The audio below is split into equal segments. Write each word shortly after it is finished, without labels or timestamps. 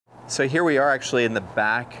So here we are actually in the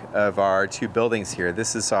back of our two buildings here.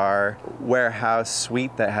 This is our warehouse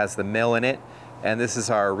suite that has the mill in it, and this is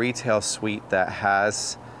our retail suite that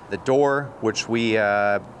has the door, which we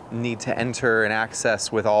need to enter and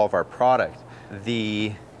access with all of our product.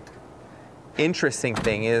 The interesting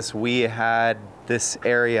thing is we had this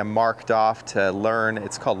area marked off to learn,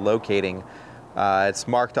 it's called locating. It's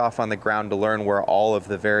marked off on the ground to learn where all of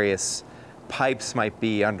the various pipes might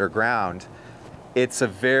be underground. It's a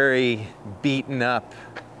very beaten up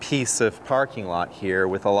piece of parking lot here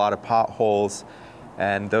with a lot of potholes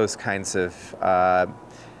and those kinds of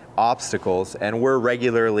obstacles. And we're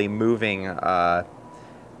regularly moving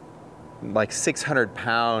like 600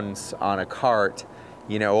 pounds on a cart,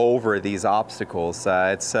 you know, over these obstacles.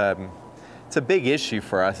 It's a big issue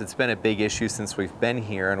for us. It's been a big issue since we've been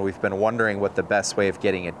here, and we've been wondering what the best way of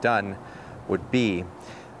getting it done would be.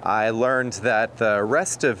 I learned that the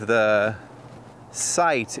rest of the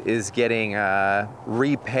site is getting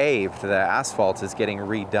repaved, the asphalt is getting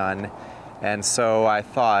redone, and so I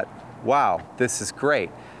thought, wow, this is great.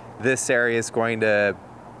 This area is going to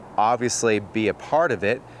obviously be a part of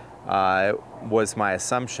it, was my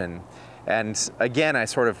assumption. And again, I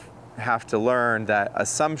sort of have to learn that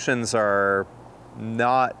assumptions are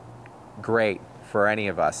not great for any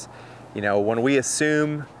of us. You know, when we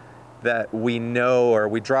assume that we know or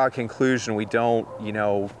we draw a conclusion, we don't, you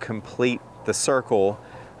know, complete the circle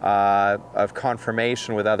of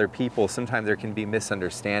confirmation with other people. Sometimes there can be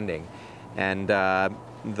misunderstanding. And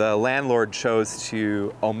the landlord chose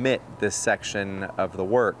to omit this section of the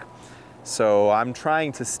work. So I'm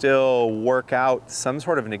trying to still work out some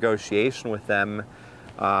sort of negotiation with them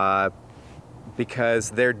because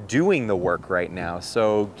they're doing the work right now.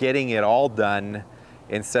 So getting it all done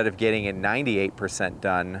instead of getting it 98%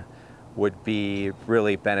 done would be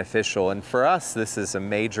really beneficial. And for us, this is a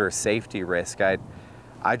major safety risk. I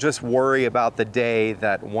just worry about the day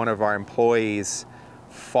that one of our employees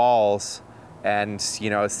falls and, you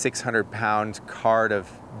know, a 600-pound cart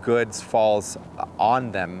of goods falls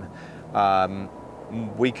on them.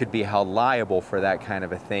 We could be held liable for that kind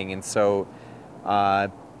of a thing. And so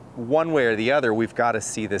one way or the other, we've got to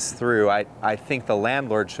see this through. I think the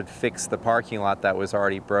landlord should fix the parking lot that was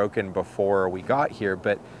already broken before we got here,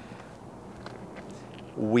 but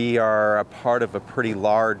we are a part of a pretty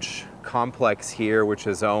large complex here, which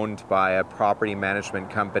is owned by a property management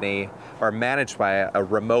company, or managed by a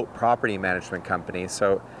remote property management company.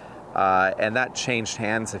 So, and that changed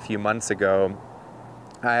hands a few months ago.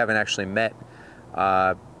 I haven't actually met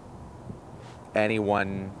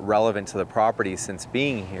anyone relevant to the property since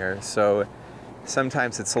being here. So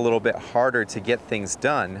sometimes it's a little bit harder to get things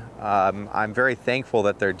done. I'm very thankful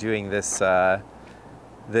that they're doing this,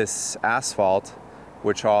 this asphalt,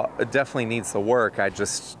 which definitely needs the work. I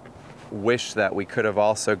just wish that we could have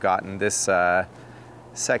also gotten this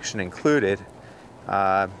section included.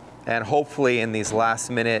 And hopefully in these last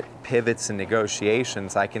minute pivots and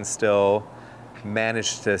negotiations, I can still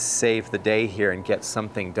manage to save the day here and get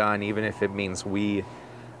something done, even if it means we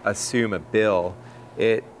assume a bill.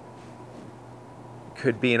 It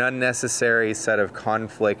could be an unnecessary set of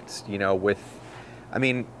conflict, you know, with, I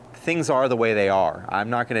mean, things are the way they are.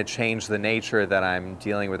 I'm not going to change the nature that I'm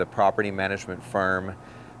dealing with a property management firm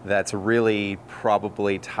that's really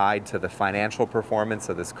probably tied to the financial performance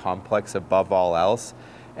of this complex above all else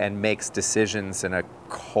and makes decisions in a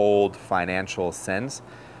cold financial sense.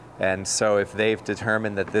 And so if they've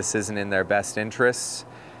determined that this isn't in their best interests,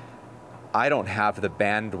 I don't have the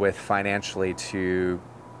bandwidth financially to,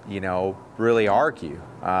 you know, really argue.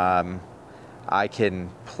 I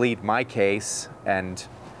can plead my case and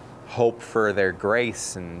hope for their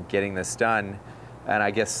grace in getting this done, and I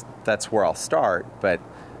guess that's where I'll start. But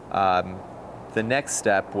the next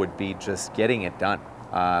step would be just getting it done.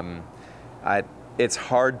 It's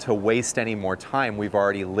hard to waste any more time. We've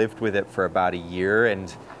already lived with it for about a year,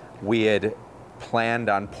 and we had planned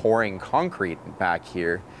on pouring concrete back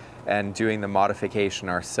here and doing the modification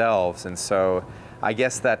ourselves. And so I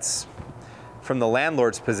guess that's, from the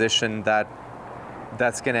landlord's position,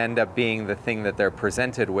 that's going to end up being the thing that they're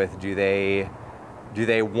presented with. Do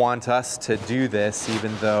they want us to do this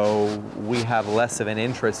even though we have less of an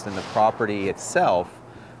interest in the property itself?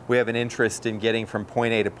 We have an interest in getting from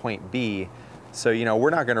point A to point B. So, you know,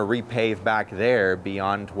 we're not going to repave back there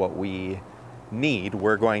beyond what we need.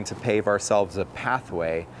 We're going to pave ourselves a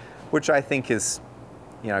pathway, which I think is,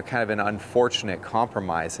 you know, kind of an unfortunate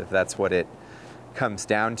compromise if that's what it comes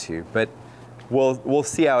down to. But we'll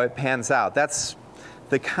see how it pans out. That's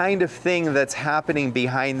the kind of thing that's happening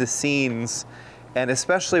behind the scenes, and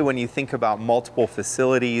especially when you think about multiple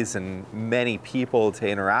facilities and many people to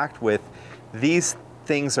interact with, these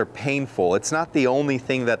things are painful. It's not the only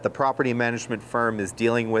thing that the property management firm is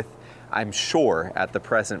dealing with, I'm sure, at the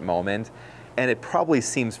present moment. And it probably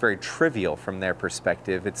seems very trivial from their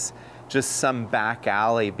perspective. It's just some back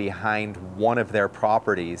alley behind one of their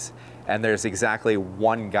properties, and there's exactly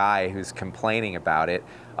one guy who's complaining about it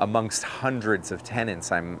amongst hundreds of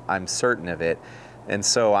tenants, I'm certain of it. And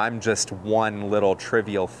so I'm just one little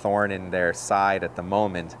trivial thorn in their side at the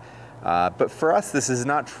moment. But for us, this is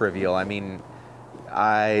not trivial. I mean,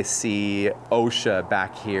 I see OSHA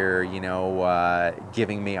back here, you know,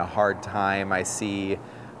 giving me a hard time. I see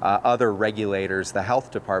other regulators, the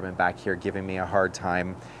health department back here, giving me a hard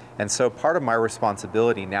time. And so part of my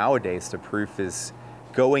responsibility nowadays to Proof is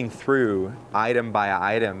going through item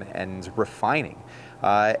by item and refining.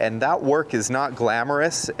 And that work is not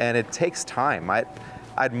glamorous, and it takes time.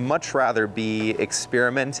 I'd much rather be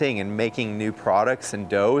experimenting and making new products and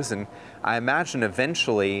doughs, and I imagine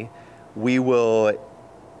eventually we will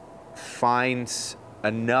find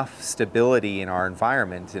enough stability in our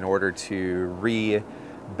environment in order to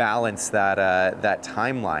rebalance that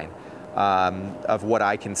timeline of what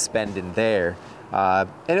I can spend in there. And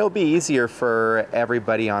it'll be easier for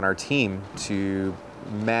everybody on our team to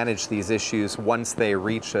manage these issues once they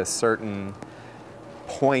reach a certain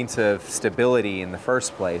point of stability in the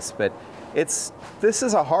first place. But this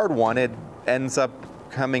is a hard one. It ends up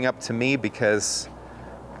coming up to me because,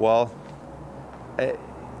 well,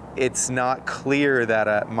 it's not clear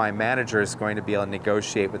that my manager is going to be able to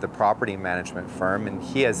negotiate with the property management firm, and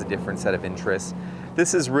he has a different set of interests.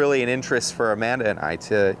 This is really an interest for Amanda and I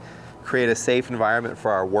to create a safe environment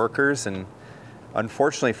for our workers, and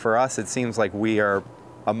unfortunately for us, it seems like we are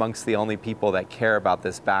amongst the only people that care about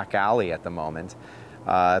this back alley at the moment.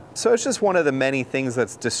 So it's just one of the many things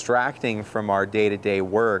that's distracting from our day-to-day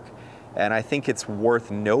work. And I think it's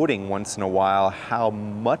worth noting once in a while how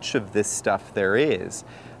much of this stuff there is.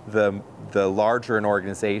 The larger an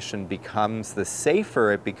organization becomes, the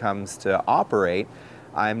safer it becomes to operate.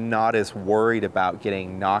 I'm not as worried about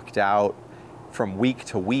getting knocked out from week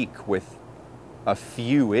to week with a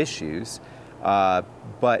few issues,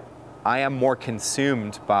 but I am more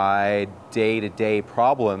consumed by day-to-day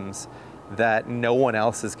problems that no one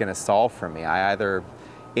else is going to solve for me. I either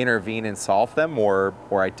intervene and solve them or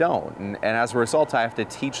I don't. And as a result, I have to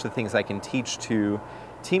teach the things I can teach to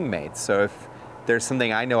teammates. So if there's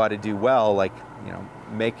something I know how to do well, like, you know,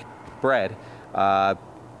 make bread,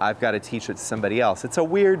 I've got to teach it to somebody else. It's a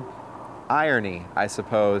weird irony, I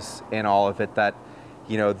suppose, in all of it, that,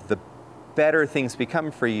 you know, the better things become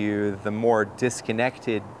for you, the more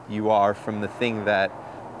disconnected you are from the thing that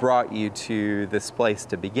brought you to this place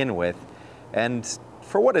to begin with. And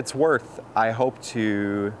for what it's worth, I hope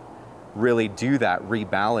to really do that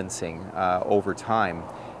rebalancing over time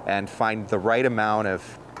and find the right amount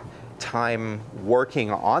of time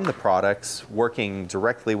working on the products, working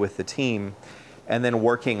directly with the team, and then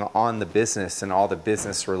working on the business and all the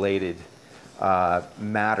business-related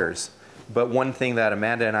matters. But one thing that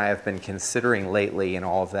Amanda and I have been considering lately in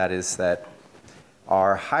all of that is that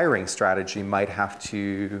our hiring strategy might have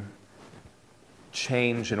to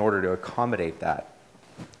change in order to accommodate that.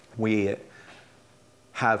 We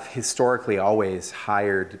have historically always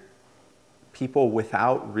hired people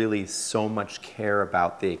without really so much care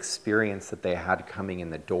about the experience that they had coming in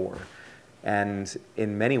the door. And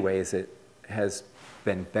in many ways, it has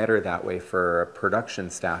been better that way for a production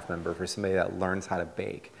staff member, for somebody that learns how to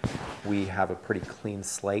bake. We have a pretty clean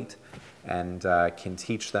slate and can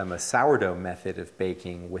teach them a sourdough method of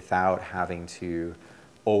baking without having to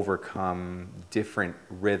overcome different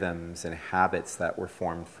rhythms and habits that were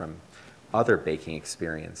formed from other baking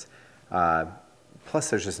experience. Plus,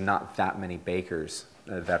 there's just not that many bakers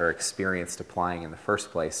that are experienced applying in the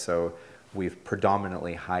first place, so we've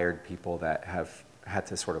predominantly hired people that have had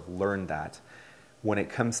to sort of learn that. When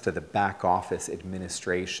it comes to the back office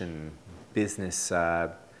administration, business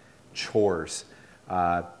chores,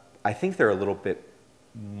 I think they're a little bit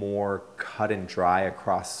more cut and dry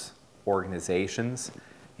across organizations.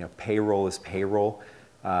 You know, payroll is payroll.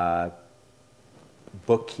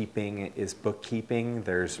 Bookkeeping is bookkeeping.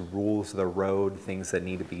 There's rules of the road, things that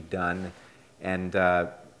need to be done. And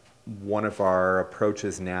one of our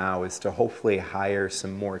approaches now is to hopefully hire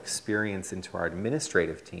some more experience into our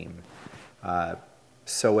administrative team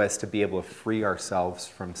so as to be able to free ourselves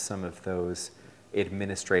from some of those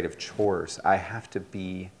administrative chores. I have to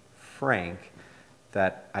be frank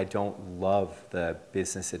that I don't love the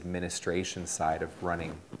business administration side of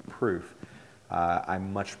running Proof. I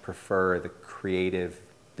much prefer the creative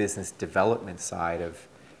business development side of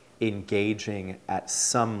engaging at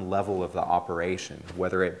some level of the operation,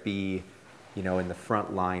 whether it be in the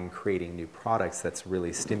front line creating new products that's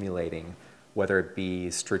really stimulating, whether it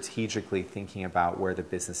be strategically thinking about where the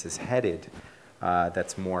business is headed,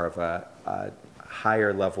 that's more of a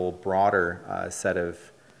higher level, broader set of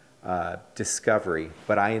discovery.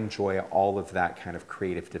 But I enjoy all of that kind of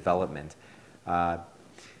creative development.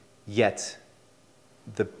 Yet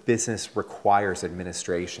the business requires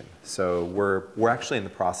administration. So we're actually in the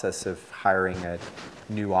process of hiring a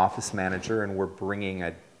new office manager, and we're bringing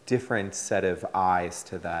a different set of eyes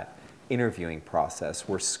to that interviewing process.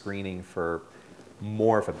 We're screening for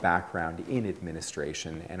more of a background in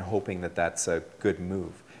administration and hoping that that's a good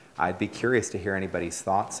move. I'd be curious to hear anybody's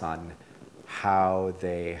thoughts on how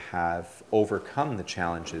they have overcome the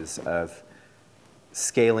challenges of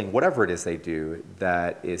scaling whatever it is they do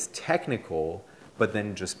that is technical, but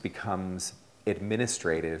then just becomes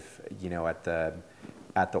administrative, at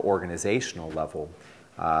the organizational level.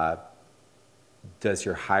 Does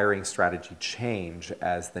your hiring strategy change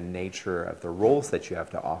as the nature of the roles that you have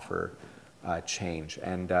to offer change,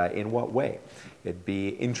 and in what way? It'd be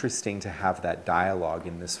interesting to have that dialogue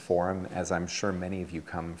in this forum, as I'm sure many of you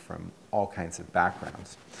come from all kinds of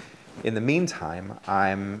backgrounds. In the meantime,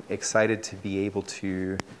 I'm excited to be able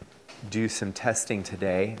to do some testing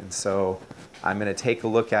today, and so I'm going to take a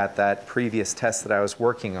look at that previous test that I was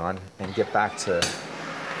working on and get back to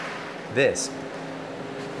this.